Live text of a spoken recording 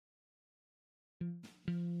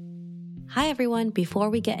Hi, everyone. Before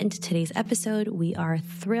we get into today's episode, we are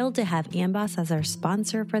thrilled to have Amboss as our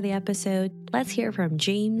sponsor for the episode. Let's hear from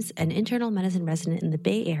James, an internal medicine resident in the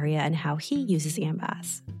Bay Area, and how he uses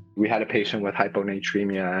Amboss. We had a patient with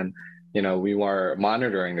hyponatremia, and we were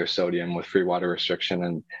monitoring their sodium with free water restriction,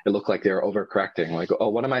 and it looked like they were overcorrecting. Like, oh,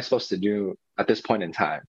 what am I supposed to do at this point in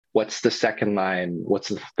time? What's the second line? What's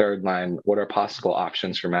the third line? What are possible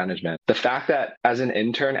options for management? The fact that as an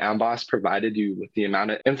intern, Amboss provided you with the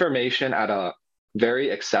amount of information at a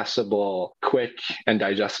very accessible, quick, and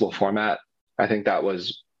digestible format, I think that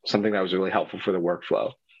was something that was really helpful for the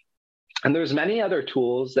workflow. And there's many other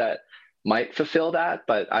tools that might fulfill that,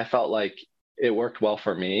 but I felt like it worked well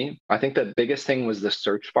for me. I think the biggest thing was the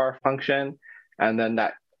search bar function, and then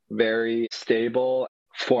that very stable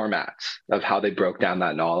format of how they broke down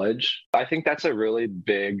that knowledge. I think that's a really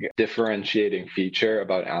big differentiating feature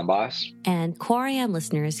about Amboss. And Core IM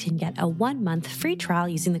listeners can get a 1-month free trial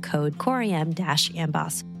using the code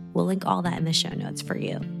CoreIM-Amboss. We'll link all that in the show notes for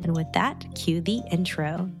you. And with that, cue the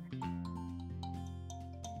intro.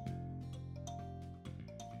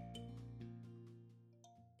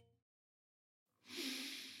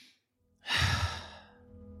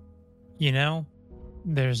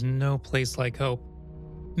 There's no place like hope.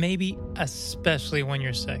 Maybe especially when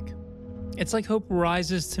you're sick. It's like hope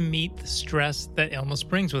rises to meet the stress that illness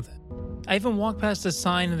brings with it. I even walked past a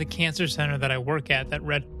sign in the cancer center that I work at that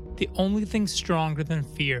read, "The only thing stronger than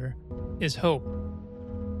fear is hope."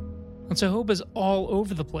 And so hope is all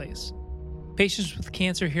over the place. Patients with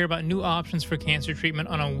cancer hear about new options for cancer treatment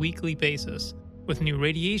on a weekly basis, with new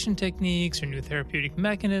radiation techniques or new therapeutic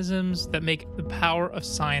mechanisms that make the power of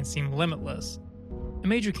science seem limitless. And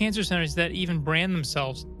major cancer centers that even brand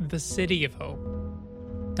themselves the City of Hope.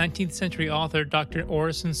 19th century author Dr.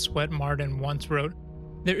 Orison Swett Marden once wrote,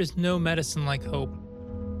 "There is no medicine like hope,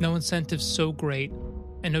 no incentive so great,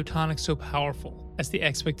 and no tonic so powerful as the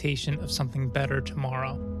expectation of something better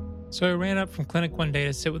tomorrow." So I ran up from clinic one day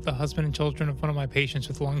to sit with the husband and children of one of my patients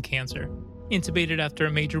with lung cancer, intubated after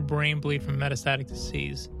a major brain bleed from metastatic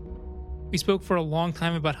disease. We spoke for a long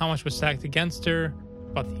time about how much was stacked against her,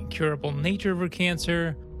 about the incurable nature of her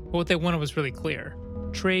cancer, but what they wanted was really clear: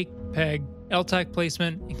 trach, PEG, LTAC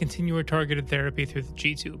placement, and continuous targeted therapy through the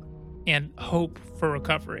G-tube, and hope for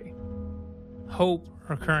recovery. Hope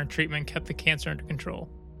her current treatment kept the cancer under control,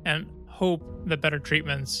 and hope that better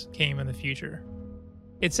treatments came in the future.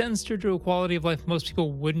 It sentenced her to a quality of life most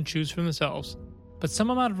people wouldn't choose for themselves, but some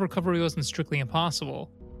amount of recovery wasn't strictly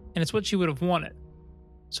impossible, and it's what she would have wanted.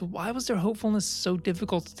 So why was their hopefulness so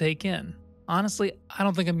difficult to take in? Honestly, I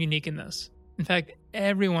don't think I'm unique in this. In fact,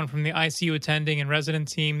 everyone from the ICU attending and resident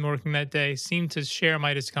team working that day seemed to share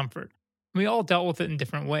my discomfort. We all dealt with it in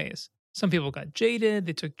different ways. Some people got jaded,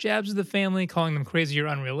 they took jabs at the family, calling them crazy or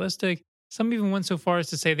unrealistic. Some even went so far as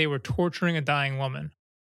to say they were torturing a dying woman.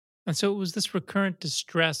 And so it was this recurrent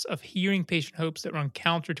distress of hearing patient hopes that run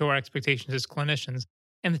counter to our expectations as clinicians,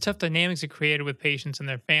 and the tough dynamics it created with patients and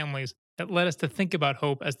their families that led us to think about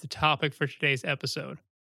hope as the topic for today's episode.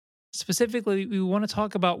 Specifically, we want to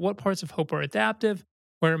talk about what parts of hope are adaptive,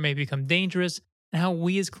 where it may become dangerous, and how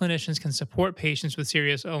we as clinicians can support patients with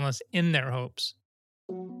serious illness in their hopes.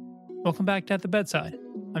 Welcome back to At the Bedside.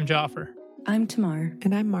 I'm Jaffer. I'm Tamar.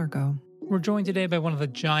 And I'm Margot. We're joined today by one of the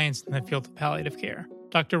giants in the field of palliative care,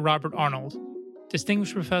 Dr. Robert Arnold,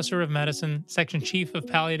 Distinguished Professor of Medicine, Section Chief of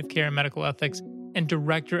Palliative Care and Medical Ethics, and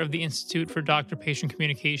Director of the Institute for Doctor-Patient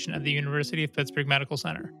Communication at the University of Pittsburgh Medical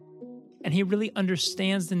Center. And he really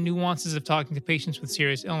understands the nuances of talking to patients with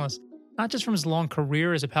serious illness, not just from his long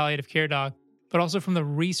career as a palliative care doc, but also from the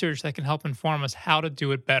research that can help inform us how to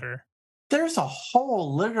do it better. There's a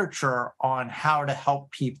whole literature on how to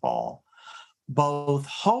help people both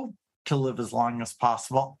hope to live as long as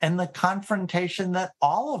possible and the confrontation that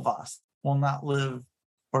all of us will not live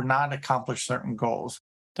or not accomplish certain goals.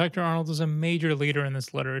 Dr. Arnold is a major leader in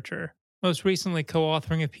this literature, most recently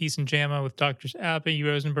co-authoring a piece in JAMA with Drs. Abbey,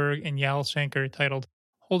 Rosenberg, and Yael Shanker titled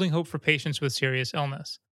 "Holding Hope for Patients with Serious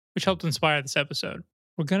Illness," which helped inspire this episode.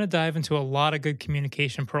 We're going to dive into a lot of good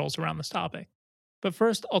communication pearls around this topic. But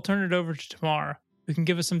first, I'll turn it over to Tamar, who can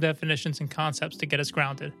give us some definitions and concepts to get us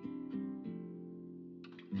grounded.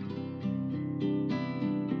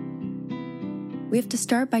 We have to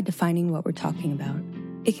start by defining what we're talking about.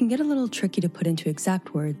 It can get a little tricky to put into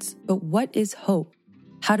exact words, but what is hope?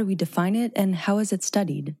 How do we define it, and how is it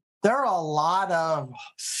studied? There are a lot of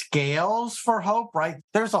scales for hope, right?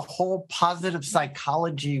 There's a whole positive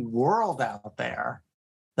psychology world out there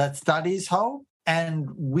that studies hope. And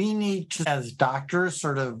we need to, as doctors,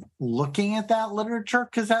 sort of looking at that literature,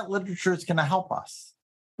 because that literature is going to help us.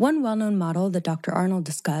 One well-known model that Dr. Arnold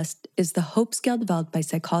discussed is the hope scale developed by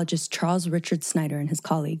psychologist Charles Richard Snyder and his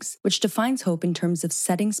colleagues, which defines hope in terms of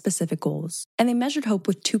setting specific goals. And they measured hope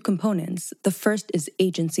with two components. The first is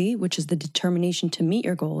agency, which is the determination to meet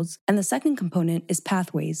your goals, and the second component is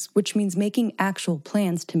pathways, which means making actual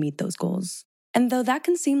plans to meet those goals. And though that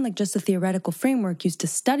can seem like just a theoretical framework used to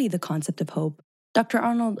study the concept of hope, Dr.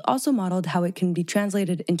 Arnold also modeled how it can be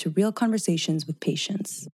translated into real conversations with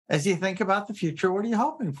patients. As you think about the future, what are you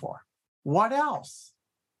hoping for? What else?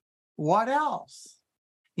 What else?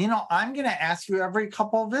 I'm going to ask you every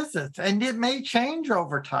couple of visits, and it may change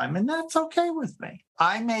over time, and that's okay with me.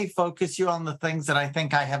 I may focus you on the things that I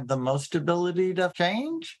think I have the most ability to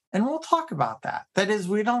change, and we'll talk about that. That is,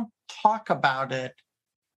 we don't talk about it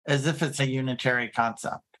as if it's a unitary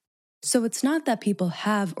concept. So it's not that people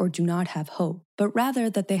have or do not have hope, but rather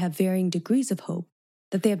that they have varying degrees of hope,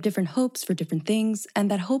 that they have different hopes for different things, and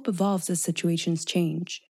that hope evolves as situations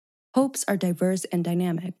change. Hopes are diverse and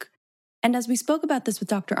dynamic. And as we spoke about this with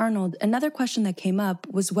Dr. Arnold, another question that came up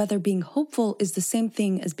was whether being hopeful is the same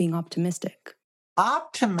thing as being optimistic.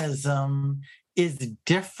 Optimism is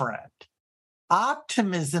different.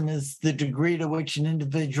 Optimism is the degree to which an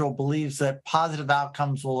individual believes that positive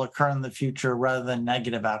outcomes will occur in the future rather than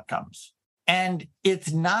negative outcomes. And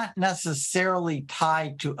it's not necessarily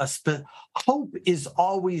tied to hope is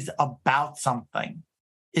always about something.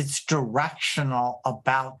 It's directional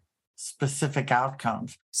about specific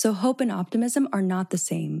outcomes. So hope and optimism are not the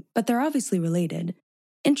same, but they're obviously related.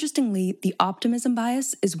 Interestingly, the optimism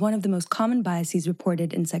bias is one of the most common biases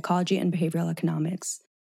reported in psychology and behavioral economics.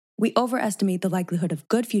 We overestimate the likelihood of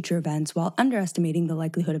good future events while underestimating the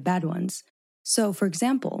likelihood of bad ones. So, for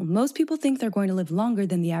example, most people think they're going to live longer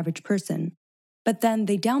than the average person, but then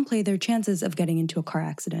they downplay their chances of getting into a car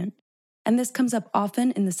accident. And this comes up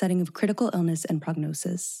often in the setting of critical illness and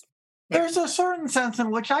prognosis. There's a certain sense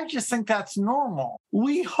in which I just think that's normal.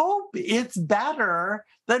 We hope it's better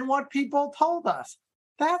than what people told us.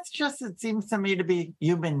 That's just, it seems to me, to be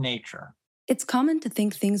human nature. It's common to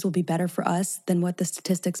think things will be better for us than what the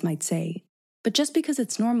statistics might say. But just because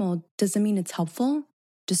it's normal doesn't mean it's helpful.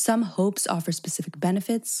 Do some hopes offer specific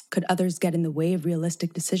benefits? Could others get in the way of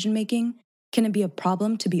realistic decision-making? Can it be a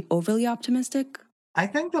problem to be overly optimistic? I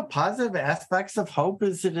think the positive aspects of hope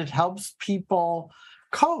is that it helps people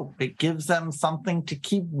cope. It gives them something to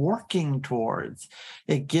keep working towards.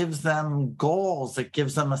 It gives them goals. It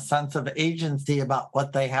gives them a sense of agency about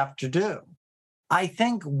what they have to do. I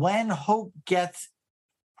think when hope gets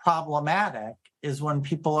problematic is when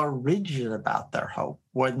people are rigid about their hope,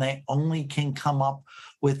 when they only can come up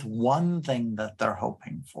with one thing that they're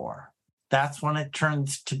hoping for. That's when it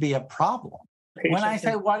turns to be a problem. When I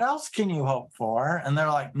say, what else can you hope for? And they're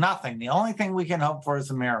like, nothing. The only thing we can hope for is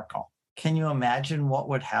a miracle. Can you imagine what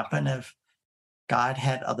would happen if God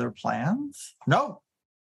had other plans? No.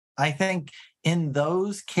 I think in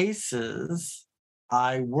those cases,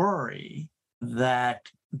 I worry that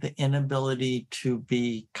the inability to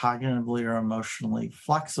be cognitively or emotionally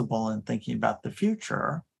flexible in thinking about the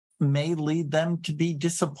future may lead them to be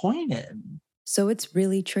disappointed. So it's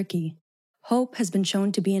really tricky. Hope has been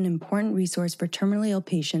shown to be an important resource for terminally ill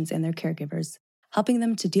patients and their caregivers, helping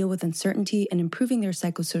them to deal with uncertainty and improving their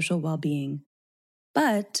psychosocial well-being.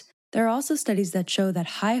 But there are also studies that show that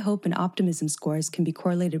high hope and optimism scores can be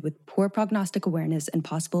correlated with poor prognostic awareness and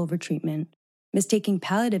possible overtreatment, mistaking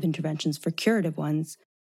palliative interventions for curative ones,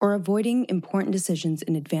 or avoiding important decisions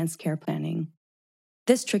in advanced care planning.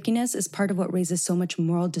 This trickiness is part of what raises so much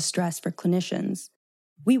moral distress for clinicians.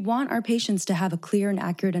 We want our patients to have a clear and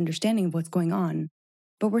accurate understanding of what's going on,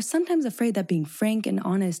 but we're sometimes afraid that being frank and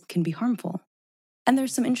honest can be harmful. And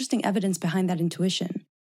there's some interesting evidence behind that intuition.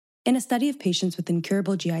 In a study of patients with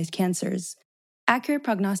incurable GI cancers, accurate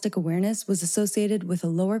prognostic awareness was associated with a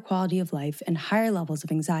lower quality of life and higher levels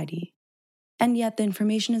of anxiety. And yet the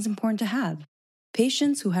information is important to have.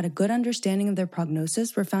 Patients who had a good understanding of their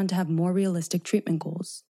prognosis were found to have more realistic treatment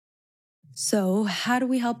goals. So, how do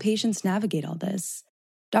we help patients navigate all this?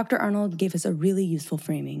 Dr. Arnold gave us a really useful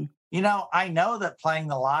framing. I know that playing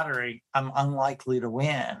the lottery, I'm unlikely to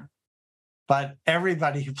win, but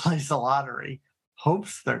everybody who plays the lottery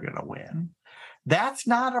hopes they're going to win. That's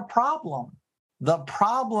not a problem. The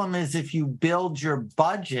problem is if you build your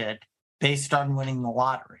budget based on winning the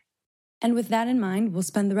lottery. And with that in mind, we'll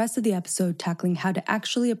spend the rest of the episode tackling how to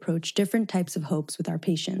actually approach different types of hopes with our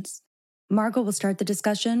patients. Margot will start the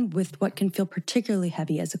discussion with what can feel particularly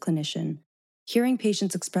heavy as a clinician, hearing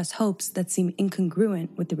patients express hopes that seem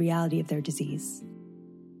incongruent with the reality of their disease.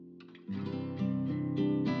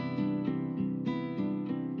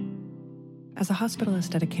 As a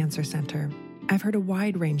hospitalist at a cancer center, I've heard a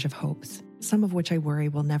wide range of hopes, some of which I worry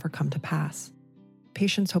will never come to pass.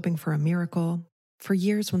 Patients hoping for a miracle, for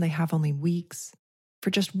years when they have only weeks, for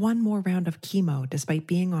just one more round of chemo despite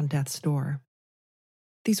being on death's door.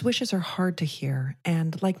 These wishes are hard to hear,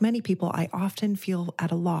 and like many people, I often feel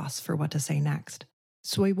at a loss for what to say next.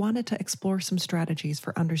 So I wanted to explore some strategies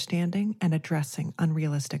for understanding and addressing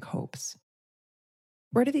unrealistic hopes.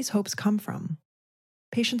 Where do these hopes come from?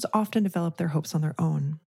 Patients often develop their hopes on their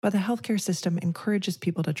own, but the healthcare system encourages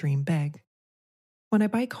people to dream big. When I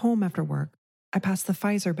bike home after work, I pass the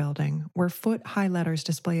Pfizer building, where foot-high letters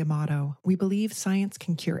display a motto, "We believe science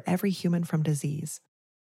can cure every human from disease."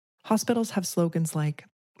 Hospitals have slogans like,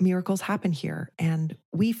 "Miracles happen here," and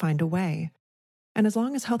 "We find a way." And as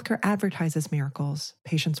long as healthcare advertises miracles,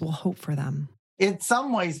 patients will hope for them. In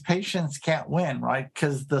some ways, patients can't win, right?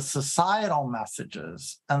 Because the societal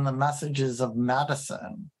messages and the messages of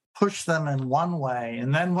medicine push them in one way.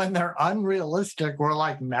 And then when they're unrealistic, we're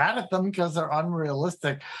like mad at them because they're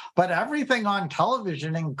unrealistic. But everything on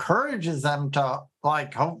television encourages them to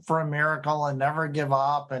like hope for a miracle and never give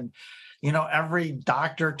up. And, every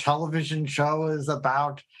doctor television show is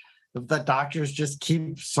about if the doctors just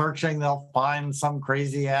keep searching, they'll find some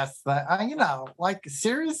crazy ass thing.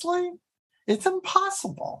 Seriously? It's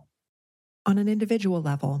impossible. On an individual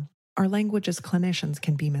level, our language as clinicians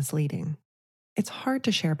can be misleading. It's hard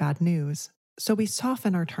to share bad news, so we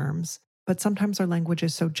soften our terms, but sometimes our language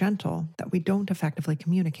is so gentle that we don't effectively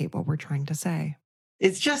communicate what we're trying to say.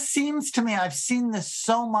 It just seems to me, I've seen this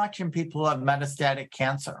so much in people who have metastatic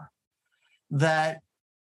cancer, that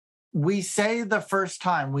we say the first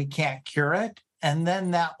time we can't cure it, and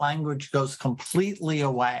then that language goes completely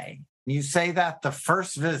away. You say that the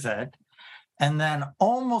first visit, and then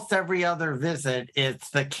almost every other visit, it's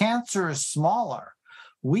the cancer is smaller.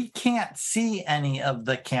 We can't see any of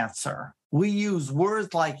the cancer. We use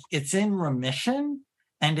words like it's in remission.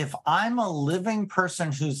 And if I'm a living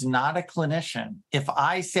person who's not a clinician, if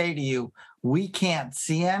I say to you, we can't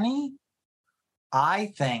see any,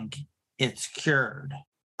 I think it's cured.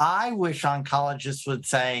 I wish oncologists would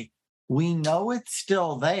say, we know it's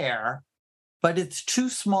still there, but it's too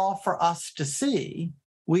small for us to see.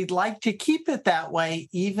 We'd like to keep it that way,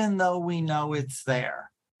 even though we know it's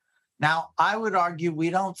there. Now, I would argue we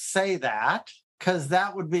don't say that, because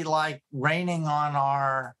that would be like raining on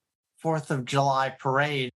our 4th of July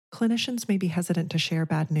parade. Clinicians may be hesitant to share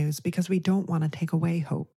bad news because we don't want to take away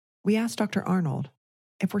hope. We asked Dr. Arnold,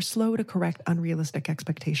 if we're slow to correct unrealistic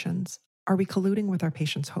expectations, are we colluding with our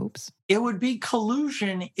patients' hopes? It would be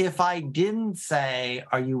collusion if I didn't say,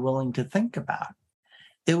 are you willing to think about it?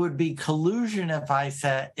 It would be collusion if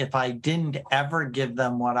I didn't ever give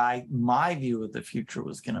them what my view of the future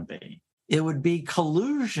was going to be. It would be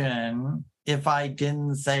collusion if I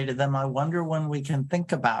didn't say to them, I wonder when we can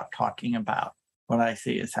think about talking about what I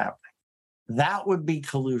see is happening. That would be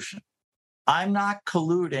collusion. I'm not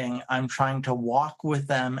colluding. I'm trying to walk with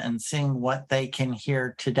them and seeing what they can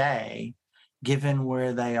hear today, given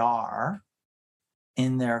where they are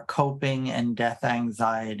in their coping and death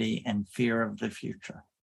anxiety and fear of the future.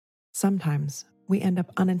 Sometimes we end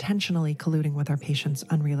up unintentionally colluding with our patients'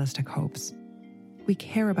 unrealistic hopes. We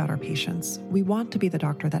care about our patients. We want to be the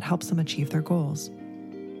doctor that helps them achieve their goals.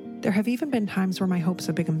 There have even been times where my hopes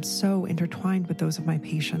have become so intertwined with those of my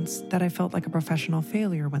patients that I felt like a professional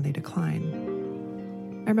failure when they decline.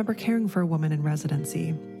 I remember caring for a woman in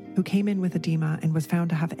residency who came in with edema and was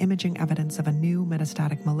found to have imaging evidence of a new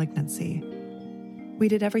metastatic malignancy. We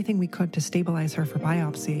did everything we could to stabilize her for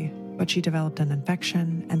biopsy, but she developed an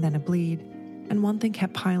infection and then a bleed, and one thing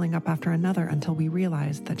kept piling up after another until we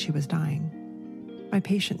realized that she was dying. My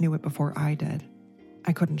patient knew it before I did.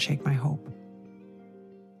 I couldn't shake my hope.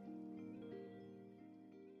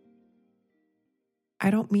 I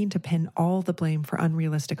don't mean to pin all the blame for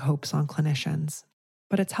unrealistic hopes on clinicians,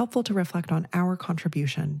 but it's helpful to reflect on our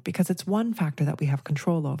contribution because it's one factor that we have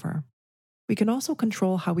control over. We can also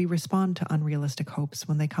control how we respond to unrealistic hopes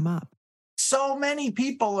when they come up. So many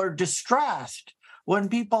people are distressed when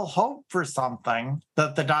people hope for something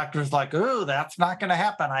that the doctor's like, oh, that's not going to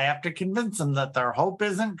happen. I have to convince them that their hope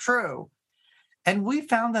isn't true. And we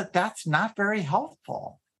found that that's not very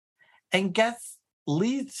helpful and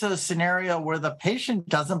leads to a scenario where the patient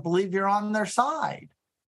doesn't believe you're on their side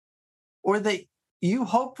or that you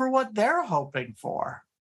hope for what they're hoping for.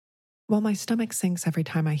 While my stomach sinks every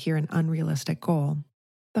time I hear an unrealistic goal,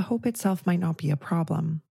 the hope itself might not be a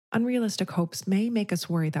problem. Unrealistic hopes may make us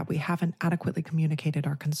worry that we haven't adequately communicated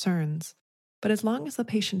our concerns, but as long as the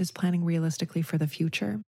patient is planning realistically for the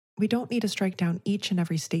future, we don't need to strike down each and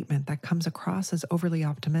every statement that comes across as overly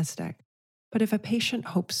optimistic. But if a patient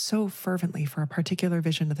hopes so fervently for a particular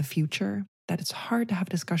vision of the future that it's hard to have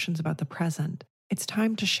discussions about the present, it's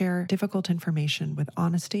time to share difficult information with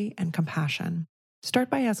honesty and compassion. Start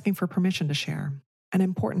by asking for permission to share, an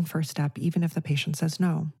important first step, even if the patient says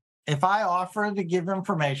no. If I offer to give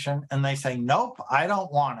information and they say, nope, I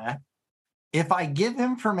don't want it, if I give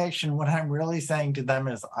information, what I'm really saying to them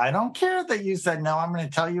is, I don't care that you said no, I'm going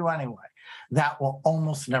to tell you anyway. That will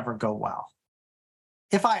almost never go well.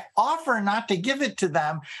 If I offer not to give it to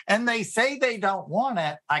them and they say they don't want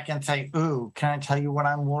it, I can say, ooh, can I tell you what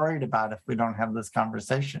I'm worried about if we don't have this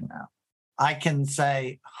conversation now? I can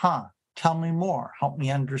say, tell me more, help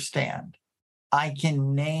me understand. I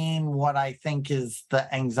can name what I think is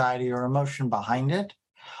the anxiety or emotion behind it.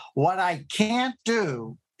 What I can't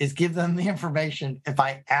do is give them the information if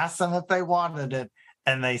I ask them if they wanted it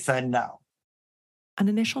and they said no. An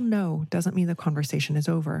initial no doesn't mean the conversation is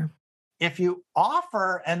over. If you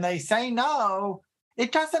offer and they say no,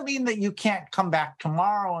 it doesn't mean that you can't come back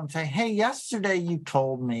tomorrow and say, hey, yesterday you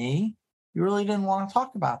told me you really didn't want to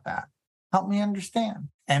talk about that. Help me understand.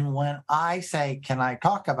 And when I say, can I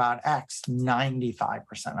talk about X,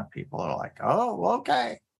 95% of people are like, oh,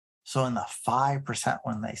 okay. So in the 5%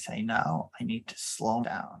 when they say no, I need to slow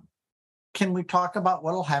down. Can we talk about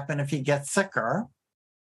what'll happen if he gets sicker?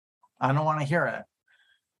 I don't want to hear it.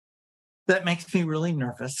 That makes me really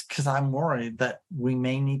nervous because I'm worried that we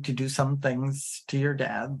may need to do some things to your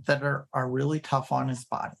dad that are really tough on his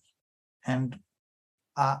body. And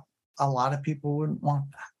a lot of people wouldn't want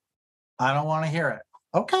that. I don't want to hear it.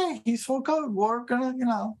 Okay, he's full code. We're going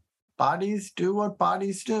to, bodies do what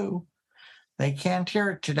bodies do. They can't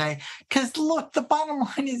hear it today. Because look, the bottom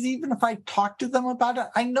line is even if I talk to them about it,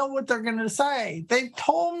 I know what they're going to say. They've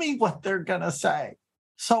told me what they're going to say.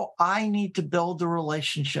 So I need to build a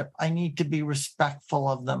relationship. I need to be respectful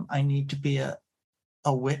of them. I need to be a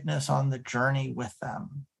witness on the journey with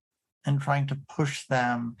them and trying to push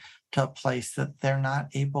them to a place that they're not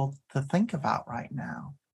able to think about right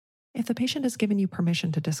now. If the patient has given you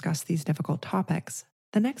permission to discuss these difficult topics,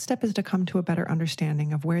 the next step is to come to a better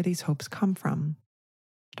understanding of where these hopes come from.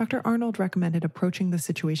 Dr. Arnold recommended approaching the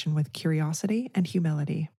situation with curiosity and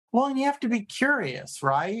humility. Well, and you have to be curious,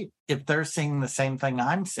 right? If they're seeing the same thing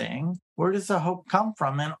I'm seeing, where does the hope come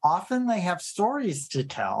from? And often they have stories to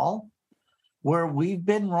tell where we've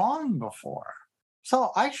been wrong before.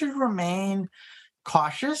 So I should remain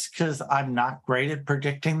cautious because I'm not great at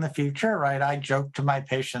predicting the future, right? I joke to my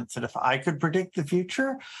patients that if I could predict the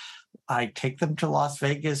future, I'd take them to Las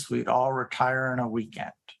Vegas, we'd all retire in a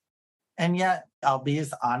weekend. And yet I'll be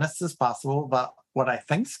as honest as possible about what I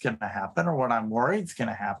think is going to happen or what I'm worried is going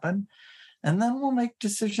to happen. And then we'll make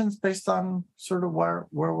decisions based on sort of where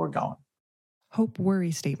we're going. Hope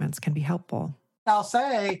worry statements can be helpful. I'll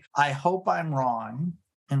say, I hope I'm wrong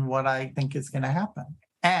in what I think is going to happen.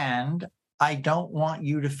 And I don't want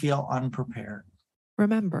you to feel unprepared.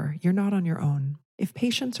 Remember, you're not on your own. If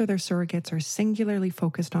patients or their surrogates are singularly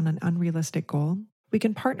focused on an unrealistic goal, we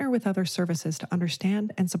can partner with other services to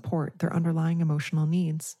understand and support their underlying emotional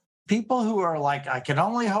needs. People who are like, I can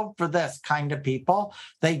only hope for this kind of people,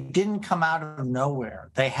 they didn't come out of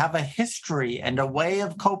nowhere. They have a history and a way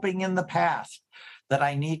of coping in the past that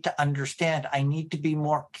I need to understand. I need to be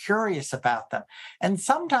more curious about them. And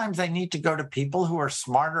sometimes I need to go to people who are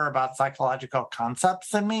smarter about psychological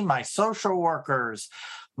concepts than me, my social workers,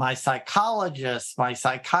 my psychologists, my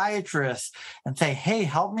psychiatrists, and say, hey,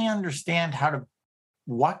 help me understand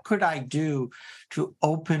what could I do to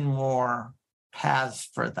open more paths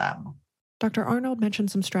for them. Dr. Arnold mentioned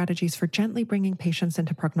some strategies for gently bringing patients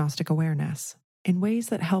into prognostic awareness in ways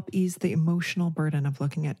that help ease the emotional burden of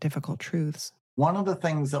looking at difficult truths. One of the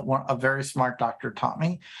things that a very smart doctor taught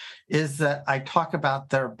me is that I talk about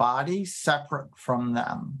their body separate from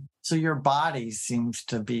them. So your body seems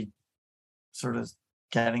to be sort of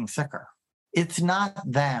getting sicker. It's not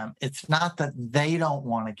them. It's not that they don't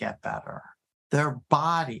want to get better. Their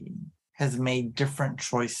body has made different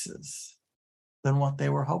choices than what they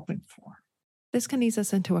were hoping for. This can ease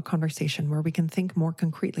us into a conversation where we can think more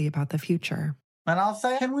concretely about the future. And I'll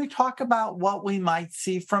say, can we talk about what we might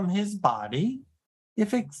see from his body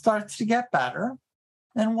if it starts to get better?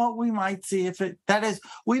 And what we might see that is,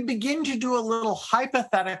 we begin to do a little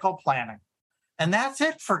hypothetical planning. And that's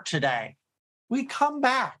it for today. We come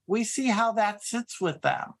back. We see how that sits with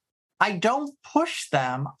them. I don't push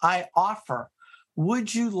them. I offer,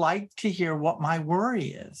 would you like to hear what my worry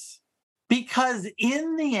is? Because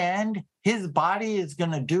in the end, his body is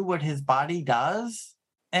going to do what his body does.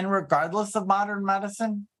 And regardless of modern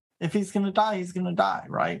medicine, if he's going to die, he's going to die,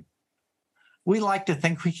 right? We like to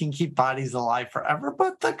think we can keep bodies alive forever,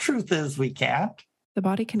 but the truth is we can't. The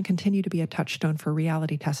body can continue to be a touchstone for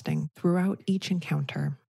reality testing throughout each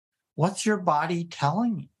encounter. What's your body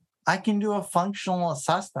telling you? I can do a functional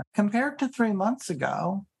assessment. Compared to 3 months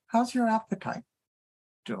ago, how's your appetite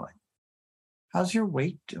doing? How's your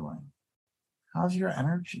weight doing? How's your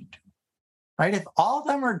energy doing? Right? If all of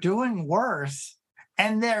them are doing worse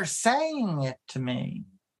and they're saying it to me,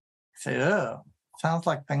 I say, oh, sounds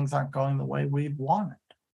like things aren't going the way we'd wanted.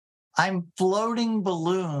 I'm floating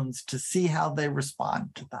balloons to see how they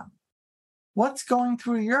respond to them. What's going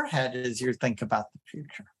through your head as you think about the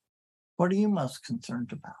future? What are you most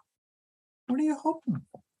concerned about? What are you hoping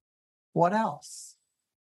for? What else?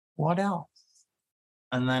 What else?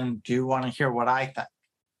 And then, do you want to hear what I think?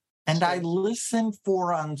 And I listen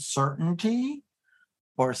for uncertainty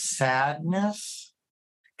or sadness.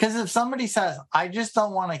 Because if somebody says, I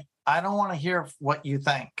don't want to hear what you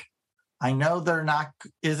think. I know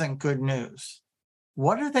isn't good news.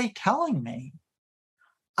 What are they telling me?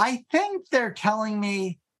 I think they're telling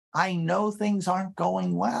me, I know things aren't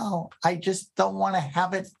going well. I just don't want to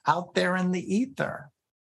have it out there in the ether.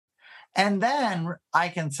 And then I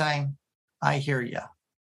can say, I hear you.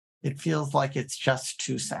 It feels like it's just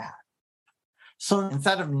too sad. So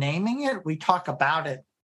instead of naming it, we talk about it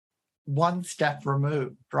one step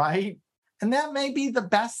removed, right? And that may be the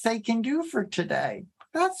best they can do for today.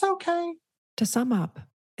 That's okay. To sum up,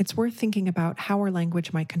 it's worth thinking about how our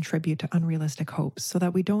language might contribute to unrealistic hopes so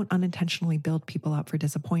that we don't unintentionally build people up for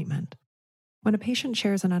disappointment. When a patient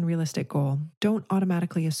shares an unrealistic goal, don't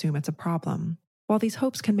automatically assume it's a problem. While these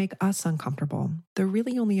hopes can make us uncomfortable, they're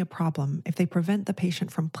really only a problem if they prevent the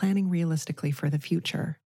patient from planning realistically for the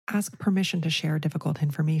future. Ask permission to share difficult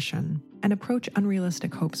information, and approach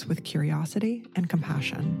unrealistic hopes with curiosity and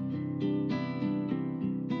compassion.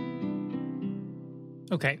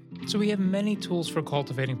 Okay, so we have many tools for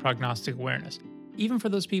cultivating prognostic awareness, even for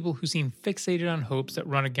those people who seem fixated on hopes that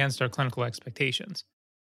run against our clinical expectations.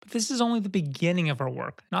 But this is only the beginning of our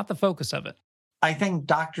work, not the focus of it. I think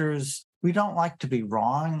doctors, we don't like to be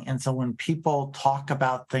wrong. And so when people talk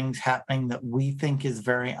about things happening that we think is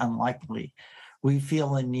very unlikely, we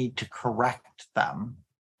feel a need to correct them.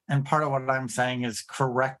 And part of what I'm saying is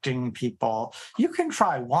correcting people. You can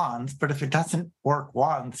try once, but if it doesn't work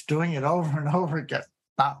once, doing it over and over again,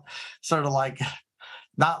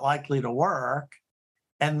 not likely to work.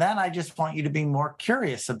 And then I just want you to be more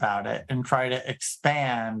curious about it and try to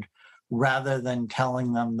expand rather than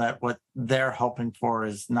telling them that what they're hoping for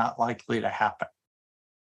is not likely to happen.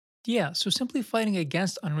 Yeah, so simply fighting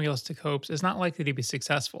against unrealistic hopes is not likely to be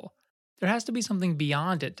successful. There has to be something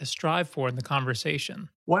beyond it to strive for in the conversation.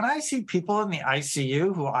 When I see people in the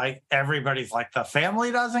ICU everybody's like, the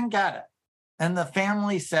family doesn't get it. And the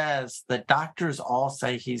family says, the doctors all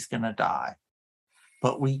say he's going to die,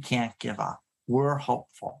 but we can't give up. We're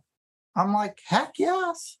hopeful. I'm like, heck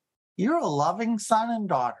yes. You're a loving son and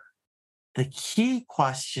daughter. The key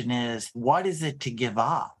question is, what is it to give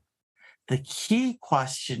up? The key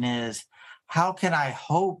question is, how can I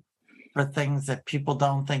hope for things that people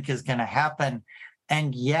don't think is going to happen,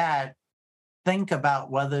 and yet think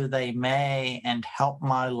about whether they may and help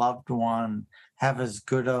my loved one have as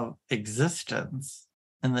good of existence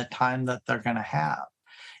in the time that they're going to have.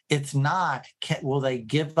 It's not, will they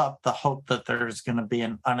give up the hope that there's going to be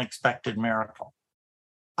an unexpected miracle?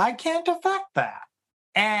 I can't affect that.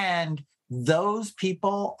 And those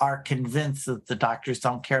people are convinced that the doctors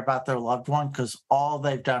don't care about their loved one because all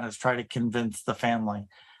they've done is try to convince the family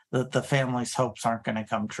that the family's hopes aren't going to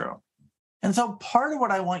come true. And so part of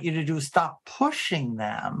what I want you to do is stop pushing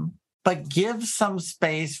them, but give some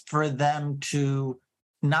space for them to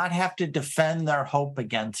not have to defend their hope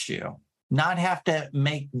against you, not have to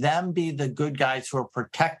make them be the good guys who are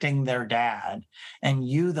protecting their dad and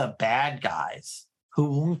you the bad guys who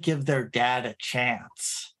won't give their dad a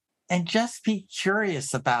chance. And just be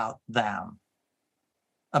curious about them,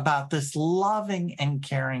 about this loving and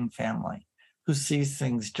caring family who sees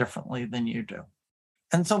things differently than you do.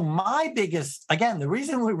 And so my biggest, again, the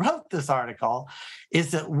reason we wrote this article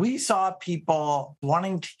is that we saw people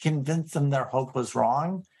wanting to convince them their hope was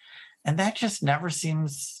wrong. And that just never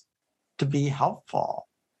seems to be helpful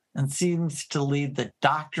and seems to lead the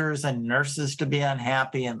doctors and nurses to be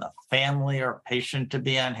unhappy and the family or patient to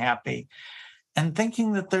be unhappy. And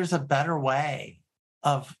thinking that there's a better way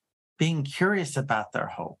of being curious about their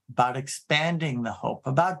hope, about expanding the hope,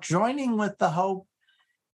 about joining with the hope.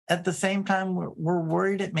 At the same time, we're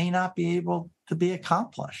worried it may not be able to be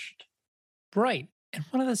accomplished. Right. And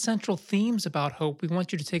one of the central themes about hope we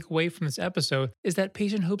want you to take away from this episode is that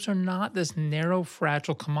patient hopes are not this narrow,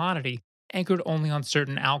 fragile commodity anchored only on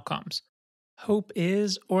certain outcomes. Hope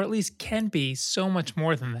is, or at least can be, so much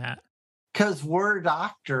more than that. because we're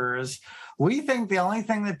doctors. We think the only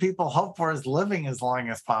thing that people hope for is living as long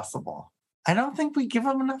as possible. I don't think we give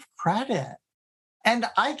them enough credit. And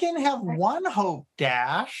I can have one hope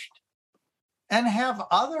dashed and have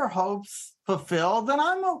other hopes fulfilled, and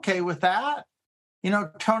I'm okay with that.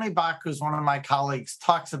 Tony Bach, who's one of my colleagues,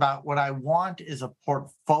 talks about what I want is a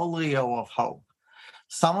portfolio of hope,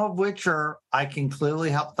 some of which I can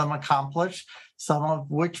clearly help them accomplish, some of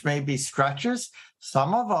which may be stretches,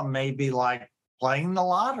 some of them may be like playing the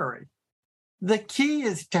lottery. The key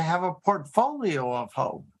is to have a portfolio of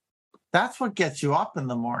hope. That's what gets you up in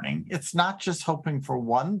the morning. It's not just hoping for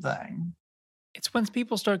one thing. It's when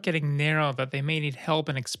people start getting narrow that they may need help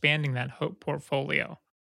in expanding that hope portfolio,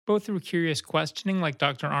 both through curious questioning, like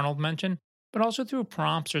Dr. Arnold mentioned, but also through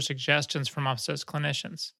prompts or suggestions from us as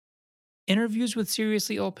clinicians. Interviews with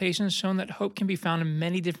seriously ill patients shown that hope can be found in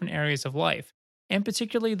many different areas of life, and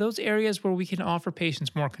particularly those areas where we can offer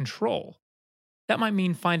patients more control. That might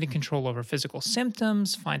mean finding control over physical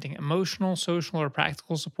symptoms, finding emotional, social, or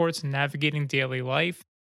practical supports in navigating daily life,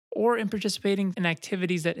 or in participating in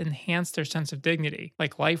activities that enhance their sense of dignity,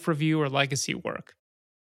 like life review or legacy work.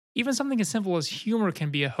 Even something as simple as humor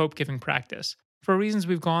can be a hope-giving practice, for reasons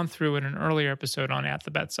we've gone through in an earlier episode on At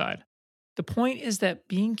the Bedside. The point is that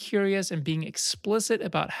being curious and being explicit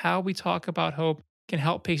about how we talk about hope can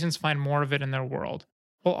help patients find more of it in their world,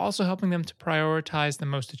 while also helping them to prioritize the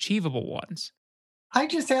most achievable ones. I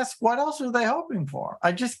just ask, what else are they hoping for?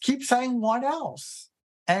 I just keep saying, what else?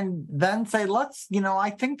 And then say, I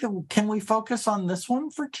think can we focus on this one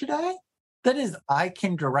for today? That is, I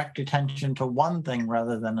can direct attention to one thing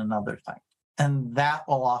rather than another thing. And that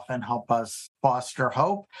will often help us foster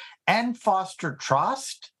hope and foster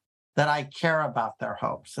trust that I care about their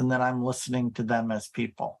hopes and that I'm listening to them as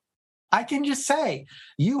people. I can just say,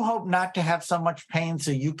 you hope not to have so much pain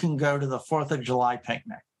so you can go to the 4th of July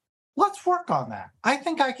picnic. Let's work on that. I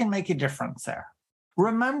think I can make a difference there.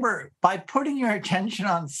 Remember, by putting your attention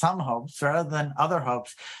on some hopes rather than other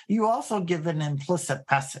hopes, you also give an implicit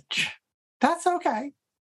message. That's okay.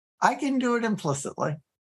 I can do it implicitly.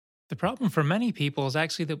 The problem for many people is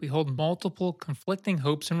actually that we hold multiple conflicting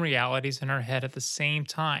hopes and realities in our head at the same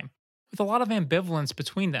time, with a lot of ambivalence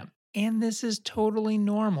between them. And this is totally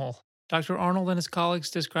normal. Dr. Arnold and his colleagues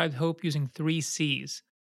described hope using 3 C's.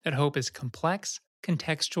 That hope is complex,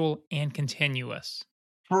 contextual, and continuous.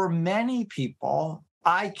 For many people,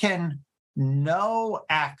 I can know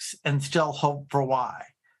X and still hope for Y.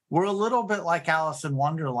 We're a little bit like Alice in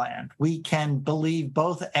Wonderland. We can believe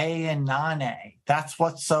both A and non-A. That's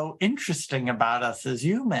what's so interesting about us as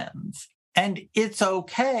humans. And it's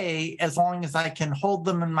okay as long as I can hold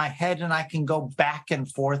them in my head and I can go back and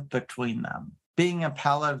forth between them. Being a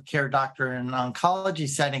palliative care doctor in an oncology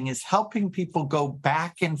setting is helping people go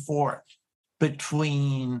back and forth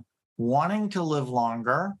between wanting to live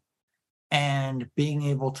longer and being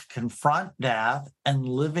able to confront death and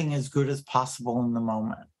living as good as possible in the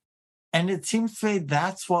moment. And it seems to me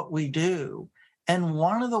that's what we do. And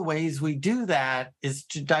one of the ways we do that is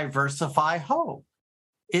to diversify hope.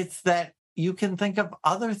 It's that you can think of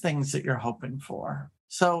other things that you're hoping for.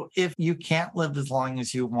 So if you can't live as long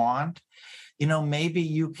as you want, maybe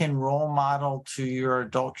you can role model to your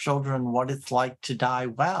adult children what it's like to die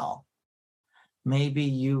well. Maybe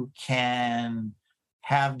you can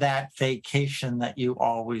have that vacation that you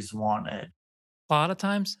always wanted. A lot of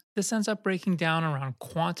times, this ends up breaking down around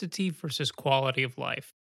quantity versus quality of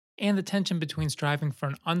life, and the tension between striving for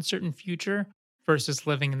an uncertain future versus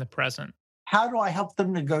living in the present. How do I help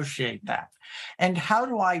them negotiate that? And how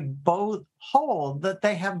do I both hold that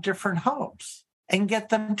they have different hopes and get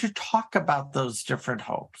them to talk about those different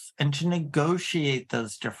hopes and to negotiate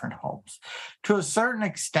those different hopes? To a certain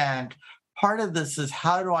extent, part of this is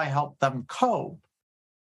how do I help them cope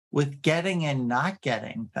with getting and not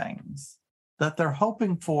getting things that they're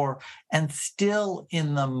hoping for and still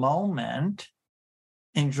in the moment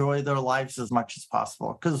enjoy their lives as much as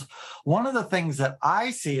possible. Because one of the things that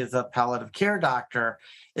I see as a palliative care doctor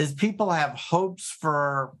is people have hopes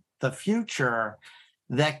for the future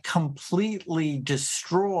that completely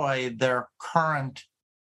destroy their current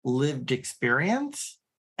lived experience.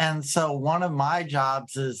 And so one of my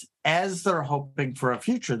jobs is, as they're hoping for a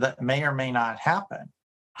future that may or may not happen,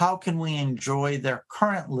 how can we enjoy their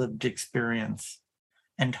current lived experience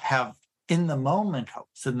and have in the moment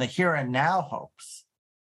hopes, in the here and now hopes,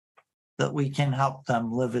 that we can help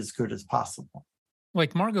them live as good as possible?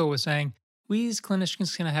 Like Margot was saying, we as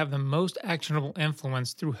clinicians can have the most actionable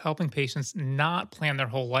influence through helping patients not plan their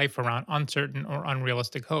whole life around uncertain or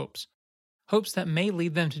unrealistic hopes. Hopes that may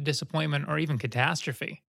lead them to disappointment or even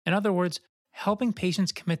catastrophe. In other words, helping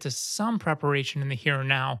patients commit to some preparation in the here and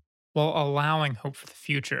now while allowing hope for the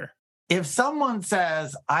future. If someone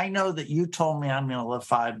says, I know that you told me I'm going to live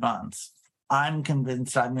 5 months, I'm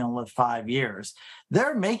convinced I'm going to live 5 years,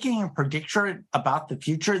 they're making a prediction about the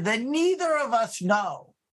future that neither of us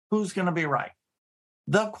know who's going to be right.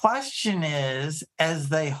 The question is, as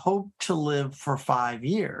they hope to live for 5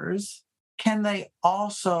 years, can they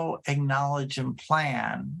also acknowledge and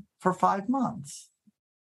plan for 5 months?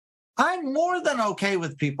 I'm more than okay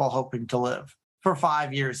with people hoping to live for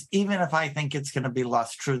 5 years, even if I think it's going to be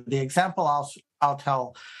less true. The example I'll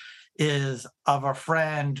tell is of a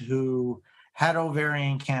friend who had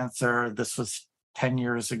ovarian cancer. This was 10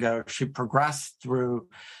 years ago. She progressed through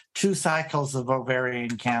 2 cycles of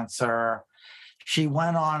ovarian cancer. She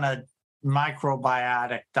went on a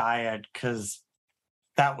microbiotic diet because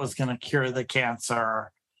that was going to cure the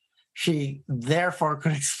cancer. She therefore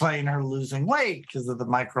could explain her losing weight because of the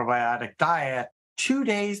microbiotic diet. 2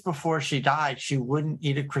 days before she died, she wouldn't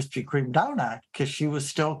eat a Krispy Kreme donut because she was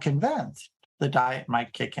still convinced the diet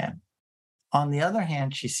might kick in. On the other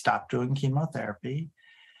hand, she stopped doing chemotherapy.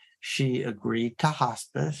 She agreed to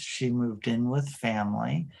hospice. She moved in with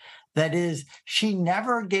family. That is, she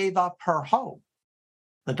never gave up her hope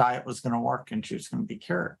the diet was going to work and she was going to be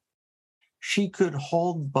cured. She could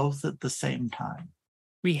hold both at the same time.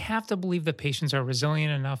 We have to believe that patients are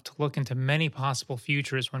resilient enough to look into many possible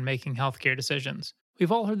futures when making healthcare decisions.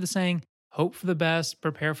 We've all heard the saying, hope for the best,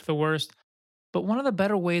 prepare for the worst. But one of the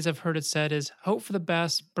better ways I've heard it said is, hope for the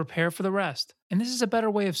best, prepare for the rest. And this is a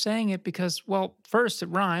better way of saying it because, well, first, it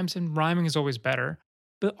rhymes, and rhyming is always better.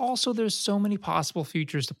 But also, there's so many possible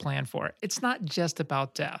futures to plan for. It's not just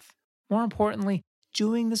about death. More importantly,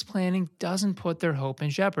 doing this planning doesn't put their hope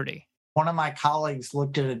in jeopardy. One of my colleagues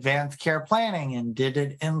looked at advanced care planning and did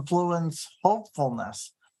it influence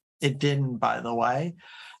hopefulness? It didn't, by the way.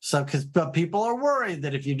 So, but people are worried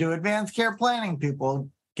that if you do advanced care planning, people,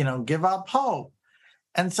 give up hope.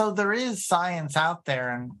 And so there is science out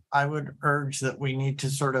there. And I would urge that we need to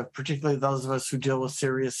sort of, particularly those of us who deal with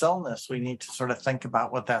serious illness, we need to sort of think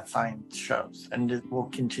about what that science shows. And it will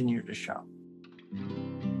continue to show.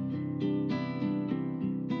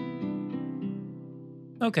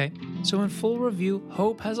 Okay, so in full review,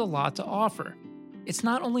 hope has a lot to offer. It's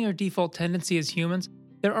not only our default tendency as humans,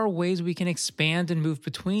 there are ways we can expand and move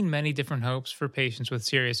between many different hopes for patients with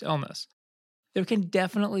serious illness. There can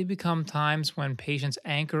definitely become times when patients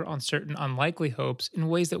anchor on certain unlikely hopes in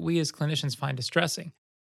ways that we as clinicians find distressing.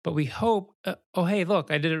 But we hope, hey,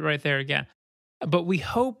 look, I did it right there again. But we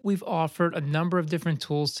hope we've offered a number of different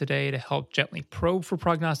tools today to help gently probe for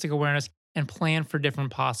prognostic awareness and plan for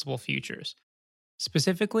different possible futures.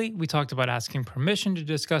 Specifically, we talked about asking permission to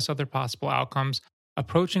discuss other possible outcomes,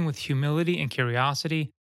 approaching with humility and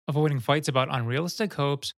curiosity, avoiding fights about unrealistic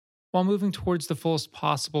hopes, while moving towards the fullest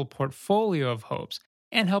possible portfolio of hopes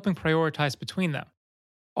and helping prioritize between them,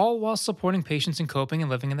 all while supporting patients in coping and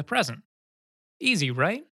living in the present. Easy,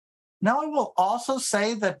 right? Now, I will also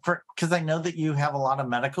say that because I know that you have a lot of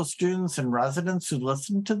medical students and residents who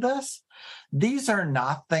listen to this, these are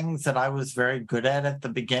not things that I was very good at the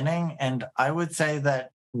beginning. And I would say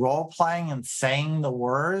that role-playing and saying the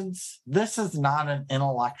words, this is not an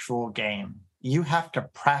intellectual game. You have to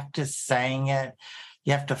practice saying it.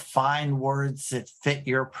 You have to find words that fit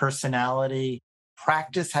your personality.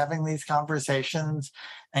 Practice having these conversations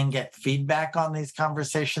and get feedback on these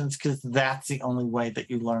conversations, because that's the only way that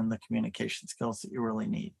you learn the communication skills that you really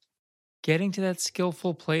need. Getting to that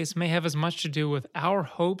skillful place may have as much to do with our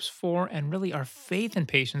hopes for and really our faith in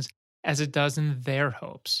patients as it does in their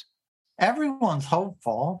hopes. Everyone's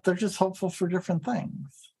hopeful. They're just hopeful for different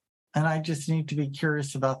things. And I just need to be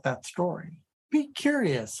curious about that story. Be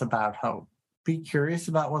curious about hope. Be curious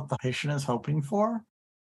about what the patient is hoping for.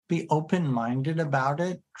 Be open-minded about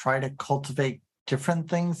it. Try to cultivate different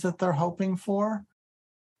things that they're hoping for.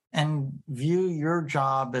 And view your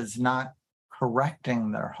job as not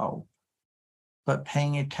correcting their hope, but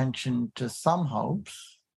paying attention to some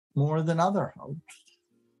hopes more than other hopes,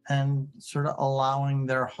 and sort of allowing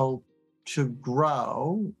their hope to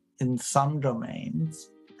grow in some domains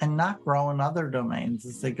and not grow in other domains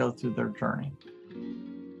as they go through their journey.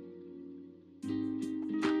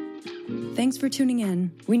 Thanks for tuning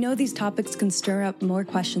in. We know these topics can stir up more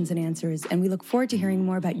questions and answers, and we look forward to hearing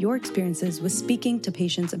more about your experiences with speaking to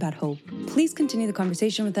patients about hope. Please continue the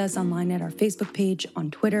conversation with us online at our Facebook page,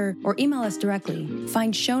 on Twitter, or email us directly.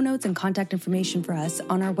 Find show notes and contact information for us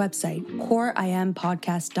on our website,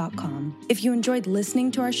 coreimpodcast.com. If you enjoyed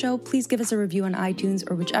listening to our show, please give us a review on iTunes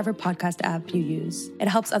or whichever podcast app you use. It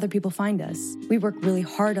helps other people find us. We work really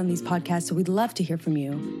hard on these podcasts, so we'd love to hear from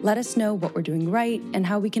you. Let us know what we're doing right and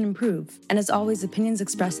how we can improve. And as always, opinions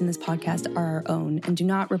expressed in this podcast are our own and do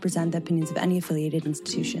not represent the opinions of any affiliated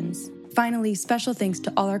institutions. Finally, special thanks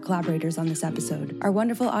to all our collaborators on this episode. Our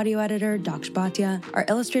wonderful audio editor, Daksh Bhatia, our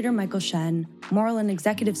illustrator, Michael Shen, moral and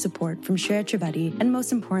executive support from Shreya Trivedi, and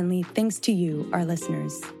most importantly, thanks to you, our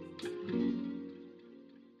listeners.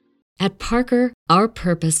 At Parker, our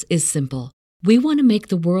purpose is simple. We want to make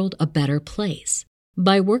the world a better place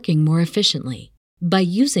by working more efficiently, by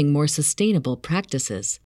using more sustainable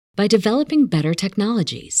practices, by developing better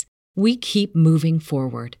technologies. We keep moving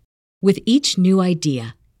forward. With each new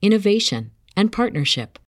idea, innovation, and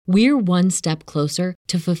partnership, we're one step closer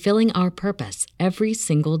to fulfilling our purpose every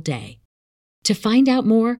single day. To find out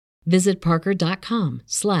more, visit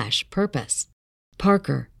parker.com/purpose.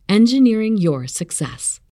 Parker, engineering your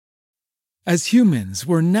success. As humans,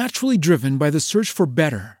 we're naturally driven by the search for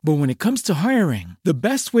better. But when it comes to hiring, the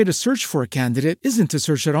best way to search for a candidate isn't to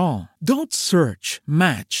search at all. Don't search,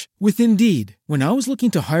 match with Indeed. When I was looking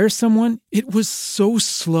to hire someone, it was so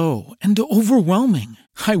slow and overwhelming.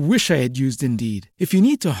 I wish I had used Indeed. If you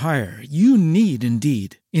need to hire, you need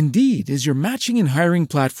Indeed. Indeed is your matching and hiring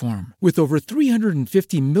platform with over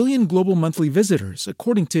 350 million global monthly visitors,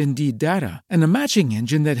 according to Indeed data, and a matching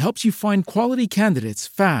engine that helps you find quality candidates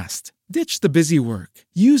fast. Ditch the busy work.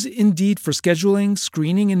 Use Indeed for scheduling,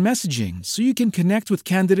 screening, and messaging so you can connect with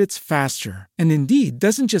candidates faster. And Indeed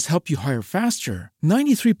doesn't just help you hire faster.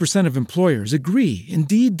 93% of employers agree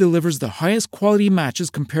Indeed delivers the highest quality matches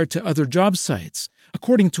compared to other job sites,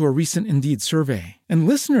 according to a recent Indeed survey. And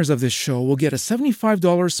listeners of this show will get a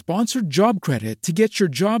 $75 sponsored job credit to get your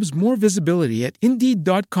jobs more visibility at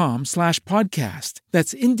Indeed.com/podcast.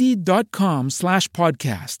 That's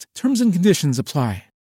Indeed.com/podcast. Terms and conditions apply.